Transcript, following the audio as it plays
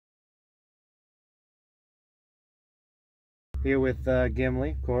Here with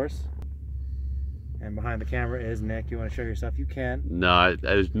Gimli, of course. And behind the camera is Nick. You want to show yourself? You can. No,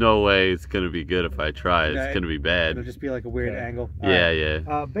 there's no way it's going to be good if I try. It's going to be bad. It'll just be like a weird angle.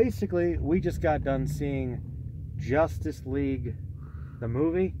 Yeah. Basically, we just got done seeing Justice League, the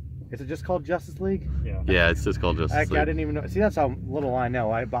movie. Is it just called Justice League? Yeah, it's just called Justice League. I didn't even know. See, that's how little I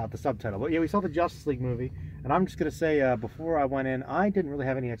know. I bought the subtitle. But yeah, we saw the Justice League movie. And I'm just going to say, before I went in, I didn't really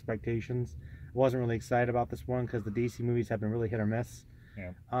have any expectations. I wasn't really excited about this one because the DC movies have been really hit or miss.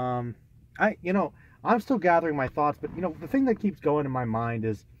 Yeah. I'm still gathering my thoughts, but the thing that keeps going in my mind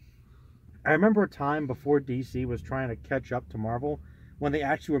is I remember a time before DC was trying to catch up to Marvel when they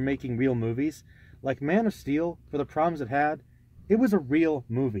actually were making real movies. Like Man of Steel, for the problems it had, it was a real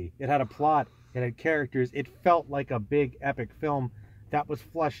movie. It had a plot, it had characters, it felt like a big epic film that was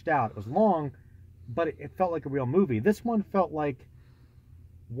fleshed out. It was long, but it felt like a real movie. This one felt like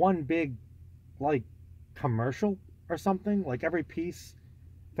one big commercial or something. Like every piece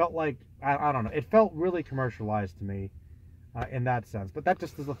felt like, I don't know, it felt really commercialized to me in that sense. But that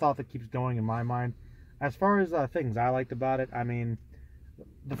just is a thought that keeps going in my mind. As far as things I liked about it, I mean,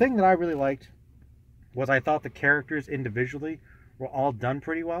 the thing that I really liked was I thought the characters individually were all done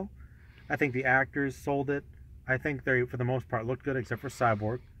pretty well. I think the actors sold it. I think they, for the most part, looked good except for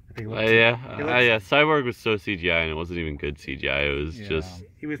Cyborg. I think Cyborg was so CGI and it wasn't even good CGI. It was just...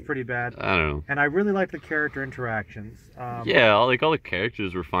 He was pretty bad. I don't know. And I really liked the character interactions. All the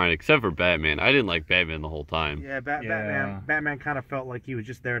characters were fine except for Batman. I didn't like Batman the whole time. Batman kind of felt like he was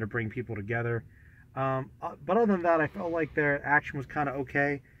just there to bring people together. But other than that, I felt like their action was kind of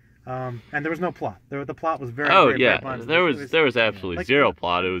okay. And there was no plot. The plot was very there was absolutely zero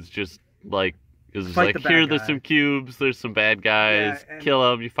plot. It was just like... It was like, here, there's some cubes, there's some bad guys, kill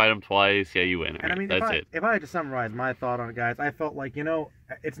them, you fight them twice, you win. And I mean, that's it. If I had to summarize my thought on it, guys, I felt like,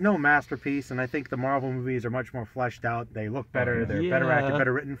 it's no masterpiece, and I think the Marvel movies are much more fleshed out. They look better, they're better acted,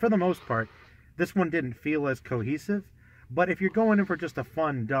 better written. For the most part, this one didn't feel as cohesive, but if you're going in for just a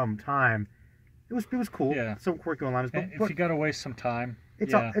fun, dumb time, it was cool. Yeah. Some quirky lines. But if you got to waste some time...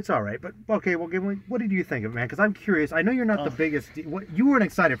 It's all right, but okay. Well, what did you think of it, man? Because I'm curious. I know you're not the biggest. You weren't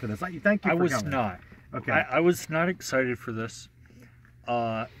excited for this. Thank you for coming. I was not. Okay. I was not excited for this.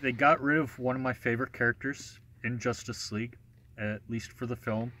 They got rid of one of my favorite characters in Justice League, at least for the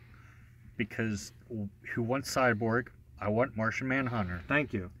film, because who wants Cyborg? I want Martian Manhunter.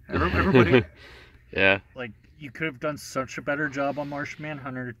 Thank you, everybody. Yeah. Like you could have done such a better job on Martian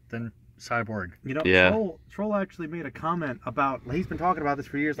Manhunter than Cyborg. Troll actually made a comment about, he's been talking about this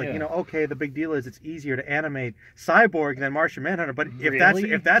for years, okay, the big deal is it's easier to animate Cyborg than Martian Manhunter, but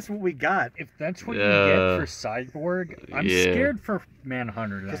if that's what we got, if that's what you get for Cyborg, I'm scared for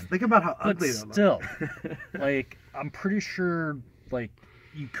Manhunter then. Just think about how ugly they look. Still, I'm pretty sure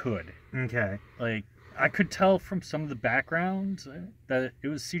you could. Okay. I could tell from some of the backgrounds that it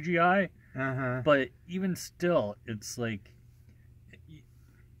was CGI, but even still, it's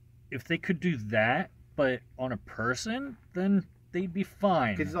if they could do that, but on a person, then they'd be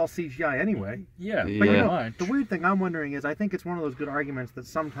fine. Because it's all CGI anyway. Yeah, but the weird thing I'm wondering is, I think it's one of those good arguments that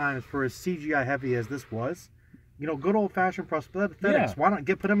sometimes, for as CGI heavy as this was, good old-fashioned prosthetics, why not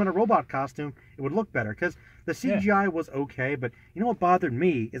put him in a robot costume? It would look better. Because the CGI was okay, but what bothered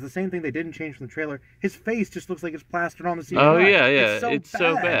me is the same thing they didn't change from the trailer. His face just looks like it's plastered on the CGI. Oh, yeah. It's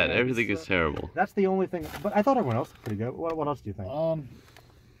so bad. Everything is terrible. That's the only thing. But I thought everyone else was pretty good. What else do you think?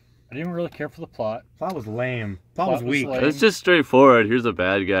 I didn't really care for the plot. Plot was lame. Plot was weak. It's just straightforward. Here's a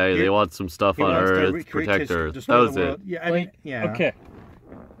bad guy. They want some stuff on Earth. Protect Earth. That was it. Yeah, Okay.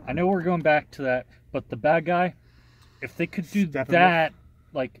 I know we're going back to that, but the bad guy, if they could do that,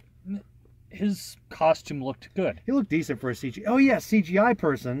 his costume looked good. He looked decent for a CGI. Oh, yeah, CGI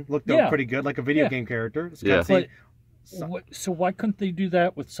person looked pretty good, like a video game character. So why couldn't they do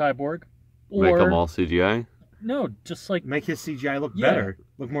that with Cyborg? Make them all CGI? No, just make his CGI look better,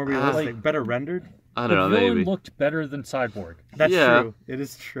 look more realistic, better rendered. I don't know. The villain looked better than Cyborg. That's true. It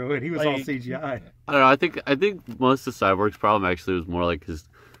is true, and he was all CGI. I don't know. I think most of Cyborg's problem actually was more like his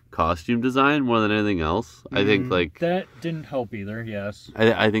costume design more than anything else. I think that didn't help either. Yes.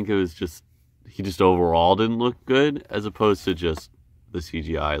 I think it was just he just overall didn't look good as opposed to just the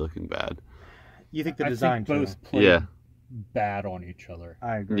CGI looking bad. You think the design both played bad on each other?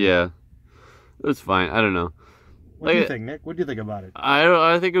 I agree. Yeah, it was fine. I don't know. What do you think, Nick? What do you think about it?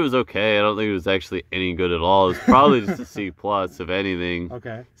 I think it was okay. I don't think it was actually any good at all. It was probably just a C plus, if anything.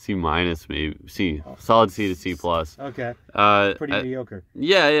 Okay. C minus, maybe. C. Solid C to C plus. Okay. Pretty mediocre.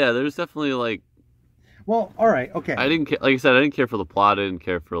 Yeah. There's definitely Well, all right. Okay. I didn't care. Like I said, I didn't care for the plot. I didn't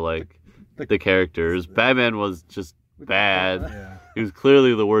care for the characters. Batman was just bad. Yeah. He was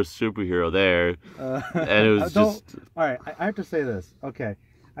clearly the worst superhero there, and it was just. All right, I have to say this. Okay,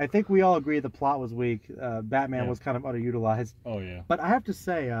 I think we all agree the plot was weak. Batman was kind of underutilized. Oh yeah. But I have to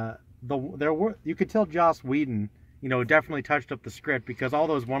say, you could tell Joss Whedon, definitely touched up the script because all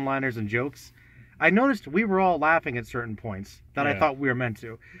those one-liners and jokes. I noticed we were all laughing at certain points that I thought we were meant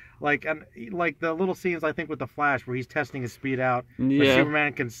to, like the little scenes I think with the Flash where he's testing his speed out, where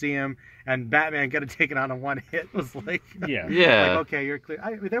Superman can see him and Batman got to take it on in one hit was like, yeah, like, okay, you're clear.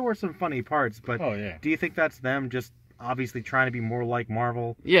 There were some funny parts, but do you think that's them just obviously trying to be more like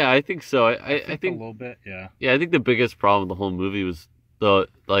Marvel? Yeah, I think so. I think a little bit, yeah. Yeah, I think the biggest problem with the whole movie was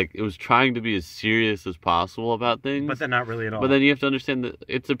it was trying to be as serious as possible about things, but then not really at all. But then you have to understand that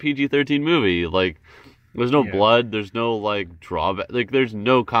it's a PG-13 movie. Like, there's no blood, there's no like drawback, like there's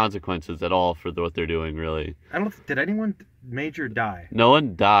no consequences at all for what they're doing. Really, did anyone major die? No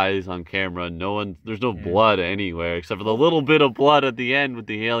one dies on camera. There's no blood anywhere except for the little bit of blood at the end with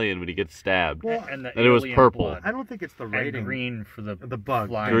the alien when he gets stabbed. Well, and it was purple. Blood. I don't think it's the rating. And green for the bug.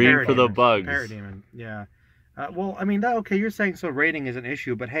 Green for the bugs. Parademon. Yeah. Well, I mean, okay, you're saying so rating is an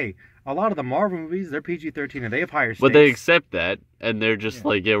issue, but hey, a lot of the Marvel movies, they're PG-13 and they have higher stakes. But they accept that, and they're just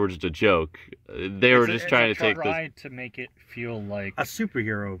like, we're just a joke. They were just trying to take this... try to make it feel like... a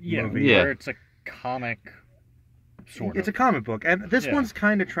superhero movie. Yeah, where it's a comic... It's a comic book, and this one's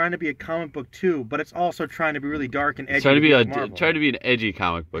kind of trying to be a comic book too, but it's also trying to be really dark and edgy. It's trying to be an edgy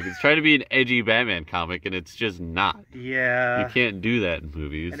comic book. It's trying to be an edgy Batman comic, and it's just not. Yeah. You can't do that in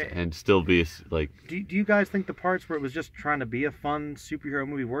movies and still be like. Do you guys think the parts where it was just trying to be a fun superhero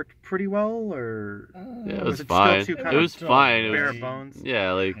movie worked pretty well, or yeah, it was fine. It was fine. Bare bones.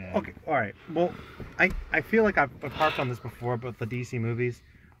 Yeah, like. Okay, all right. Well, I feel like I've harped on this before, but the DC movies.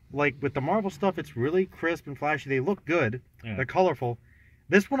 Like, with the Marvel stuff, it's really crisp and flashy. They look good. Yeah. They're colorful.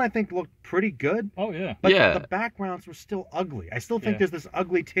 This one, I think, looked pretty good. Oh, yeah. But the backgrounds were still ugly. I still think there's this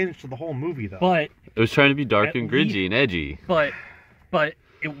ugly tinge to the whole movie, though. But... it was trying to be dark and gringy and edgy. But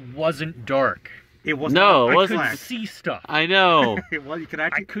it wasn't dark. It wasn't. No, it wasn't. I could see stuff. I know. Well, you could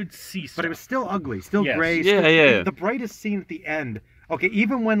actually... I could see stuff. But it was still ugly. Still gray. Yeah. The brightest scene at the end... Okay,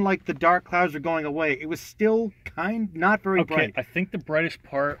 even when, like, the dark clouds are going away, it was still not very bright. I think the brightest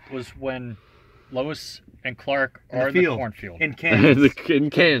part was when Lois and Clark are in the cornfield. In Kansas. In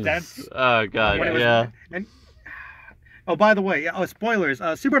Kansas. Oh, God, Oh, by the way, spoilers.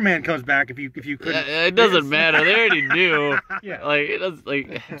 Superman comes back if you couldn't. It doesn't matter. They already knew. Like, it does,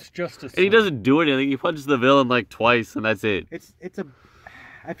 like... It's just a... And he doesn't do anything. He punches the villain, like, twice, and that's it.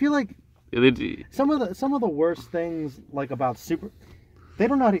 I feel like... Some of the worst things, like, about they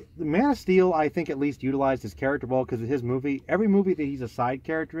don't know how to... Man of Steel, I think, at least utilized his character well because of his movie. Every movie that he's a side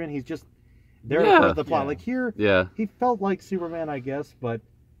character in, he's just there for the plot. Like here, he felt like Superman, I guess, but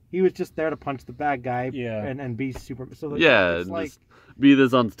he was just there to punch the bad guy and be Superman. So it's like, just be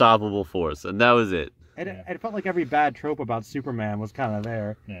this unstoppable force, and that was it. And it felt like every bad trope about Superman was kind of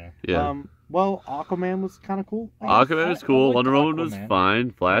there. Yeah. Well, Aquaman was kind of cool. Aquaman was cool. Wonder Woman was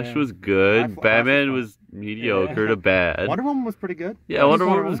fine. Flash was good. Batman was mediocre to bad. Wonder Woman was pretty good. Yeah, Wonder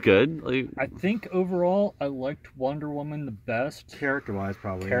Woman was good. Like, I think overall, I liked Wonder Woman the best. Character-wise,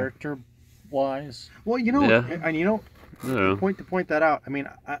 probably. Character-wise. Well, and to point that out. I mean,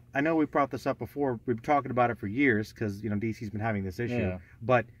 I know we brought this up before. We've been talking about it for years because DC's been having this issue.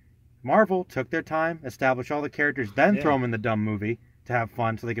 But Marvel took their time, established all the characters, then throw them in the dumb movie to have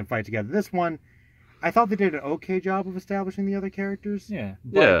fun so they can fight together. This one, I thought they did an okay job of establishing the other characters.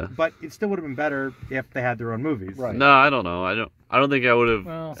 But it still would have been better if they had their own movies. Right. No, I don't know. I don't think I would have.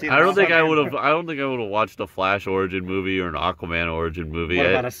 I don't think I would have watched a Flash origin movie or an Aquaman origin movie. What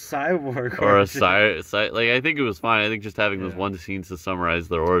about a Cyborg or a like? I think it was fine. I think just having those one scenes to summarize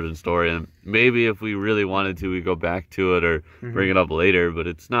their origin story, and maybe if we really wanted to, we go back to it or bring it up later. But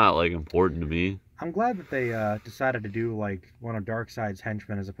it's not like important to me. I'm glad that they decided to do like one of Darkseid's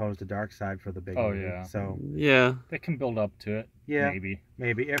henchmen as opposed to Darkseid for the big movie. So they can build up to it. Maybe.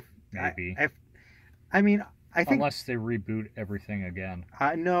 I think unless they reboot everything again.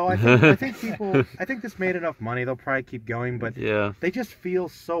 No, I think this made enough money. They'll probably keep going, but they just feel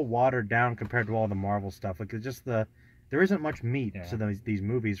so watered down compared to all the Marvel stuff. Like it's just there isn't much meat to these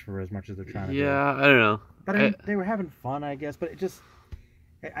movies for as much as they're trying to do. Yeah, I don't know. But I mean, they were having fun, I guess. But it just.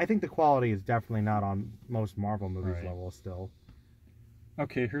 I think the quality is definitely not on most Marvel movies level still.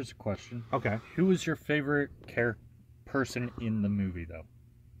 Okay, here's a question. Okay. Who was your favorite person in the movie, though?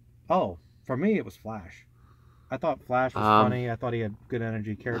 Oh, for me, it was Flash. I thought Flash was funny. I thought he had good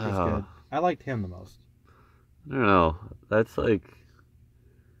energy. Character's good. I liked him the most. I don't know. That's like...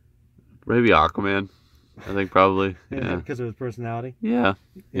 maybe Aquaman. I think probably. Because of his personality? Yeah,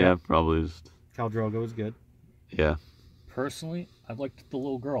 probably. Khal Drogo was good. Yeah. Personally, I liked the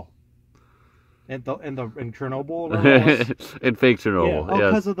little girl. In Chernobyl, or whatever it was? In fake Chernobyl. Oh,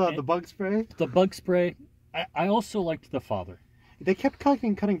 Yes. because of the bug spray. The bug spray. I also liked the father. They kept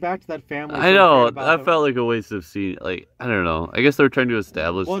cutting back to that family. I know. That felt like a waste of scene. Like, I don't know. I guess they're trying to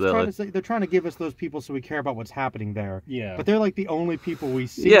establish that. They're trying to give us those people so we care about what's happening there. Yeah. But they're like the only people we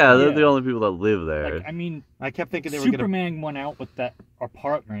see. Yeah, they're the only people that live there. Like, I mean, I kept thinking they were Superman went out with that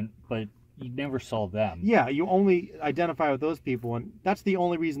apartment, but you never saw them. Yeah, you only identify with those people, and that's the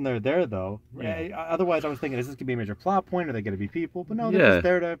only reason they're there, though. Yeah. Otherwise, I was thinking, is this going to be a major plot point? Are they going to be people? But no, they're just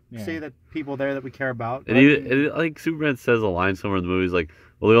there to see that people there that we care about. And like Superman says a line somewhere in the movie, he's like,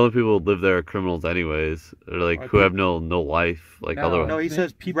 well, the only people who live there are criminals anyways, or like who have no life, like otherwise. No, he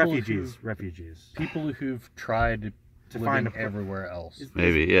says refugees. People who've tried to find everywhere else.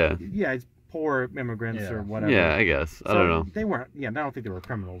 Maybe, yeah. Yeah, it's poor immigrants or whatever. Yeah, I guess. I don't know. They weren't. Yeah, I don't think they were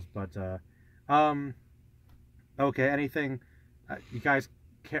criminals, but okay. Anything you guys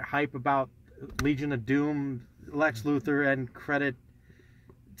hype about Legion of Doom, Lex Luthor, and credit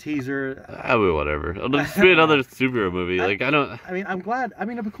teaser? I mean, whatever. It'll just be another superhero movie. Like, I don't. I mean, I'm glad. I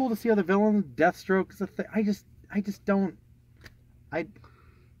mean, it'd be cool to see other villains. Deathstroke is a thing. I just don't. I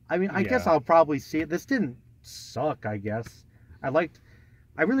mean, I guess I'll probably see it. This didn't suck. I guess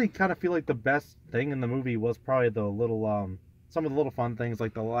I really kind of feel like the best thing in the movie was probably the little some of the little fun things,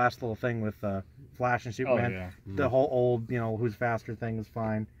 like the last little thing with Flash and Superman. Oh, yeah. The whole old, who's faster thing is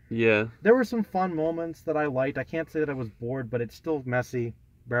fine. Yeah. There were some fun moments that I liked. I can't say that I was bored, but it's still messy,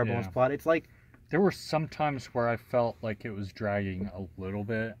 bare bones plot. It's like there were some times where I felt like it was dragging a little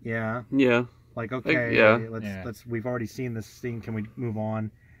bit. Yeah. Like, okay, let's we've already seen this scene. Can we move on?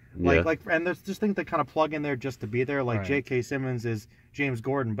 And there's just things that kind of plug in there just to be there. Like J.K. Simmons is James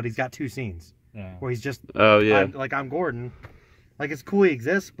Gordon, but he's got 2 scenes where he's just I'm Gordon. Like, it's cool he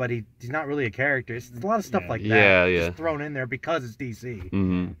exists, but he's not really a character. It's a lot of stuff like that just thrown in there because it's DC.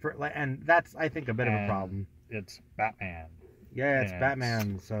 Mm-hmm. And that's, I think, a bit of a problem. It's Batman. Yeah, it's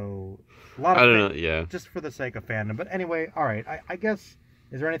Batman. So a lot of I don't know. Yeah. Just for the sake of fandom. But anyway, all right. I guess.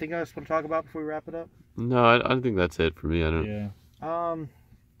 Is there anything else you want to talk about before we wrap it up? No, I think that's it for me. I don't. Yeah.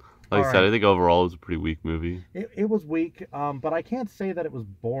 Like I said, I think overall it was a pretty weak movie. It was weak, but I can't say that it was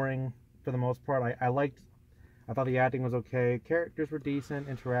boring for the most part. I thought the acting was okay. Characters were decent,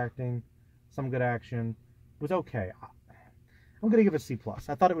 interacting, some good action. It was okay. I'm going to give it a C+.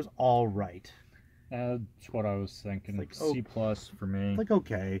 I thought it was all right. That's what I was thinking. Like, C+ for me. Like,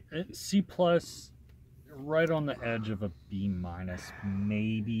 okay. C+, right on the edge of a B-,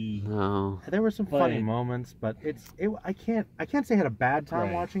 maybe. No. There were some funny moments, but I can't say I had a bad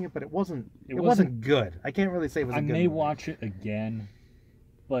time watching it, but it wasn't good. I can't really say it was a good movie. Watch it again,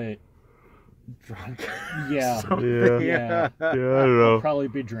 but drunk. Yeah. Yeah, I don't know. I'll probably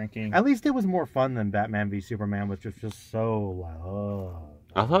be drinking. At least it was more fun than Batman v Superman, which was just so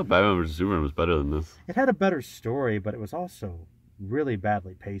I thought Batman vs Superman was better than this. It had a better story, but it was also really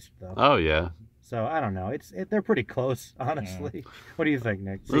badly paced, though. Oh yeah. So I don't know. They're pretty close, honestly. Yeah. What do you think,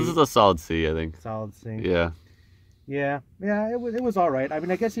 Nick? This is a solid C, I think. Solid C. Yeah. Yeah. It was all right. I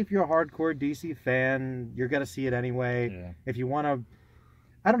mean, I guess if you're a hardcore DC fan, you're gonna see it anyway. Yeah. If you want to,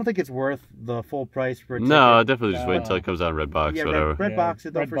 I don't think it's worth the full price for a ticket. No, definitely just wait until it comes out on Redbox or whatever.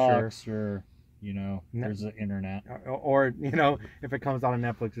 Redbox, though, for sure. Or there's the internet. Or if it comes out on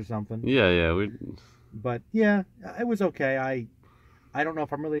Netflix or something. Yeah. But yeah, it was okay. I don't know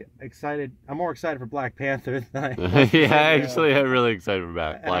if I'm really excited. I'm more excited for Black Panther than I am. Actually, I'm really excited for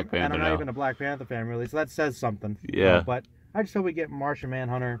Black Panther. And I'm not even a Black Panther fan, really, so that says something. Yeah. But I just hope we get Martian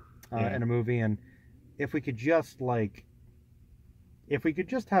Manhunter in a movie, and if we could just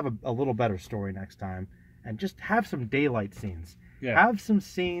have a little better story next time, and just have some daylight scenes. Yeah. Have some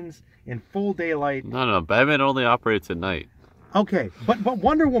scenes in full daylight. No, Batman only operates at night. Okay, but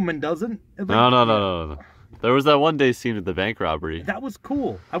Wonder Woman doesn't. No. There was that one day scene at the bank robbery. That was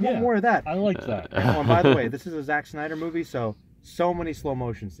cool. I want more of that. I like that. And by the way, this is a Zack Snyder movie, so many slow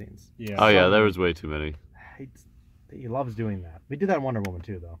motion scenes. Yeah. Oh yeah, there was way too many. He loves doing that. We did that in Wonder Woman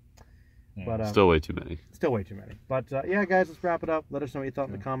too, though. Yeah. But still way too many. Still way too many. But yeah, guys, let's wrap it up. Let us know what you thought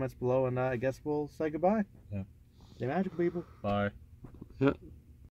in the comments below, and I guess we'll say goodbye. Yeah. Stay magical, people. Bye. Yeah.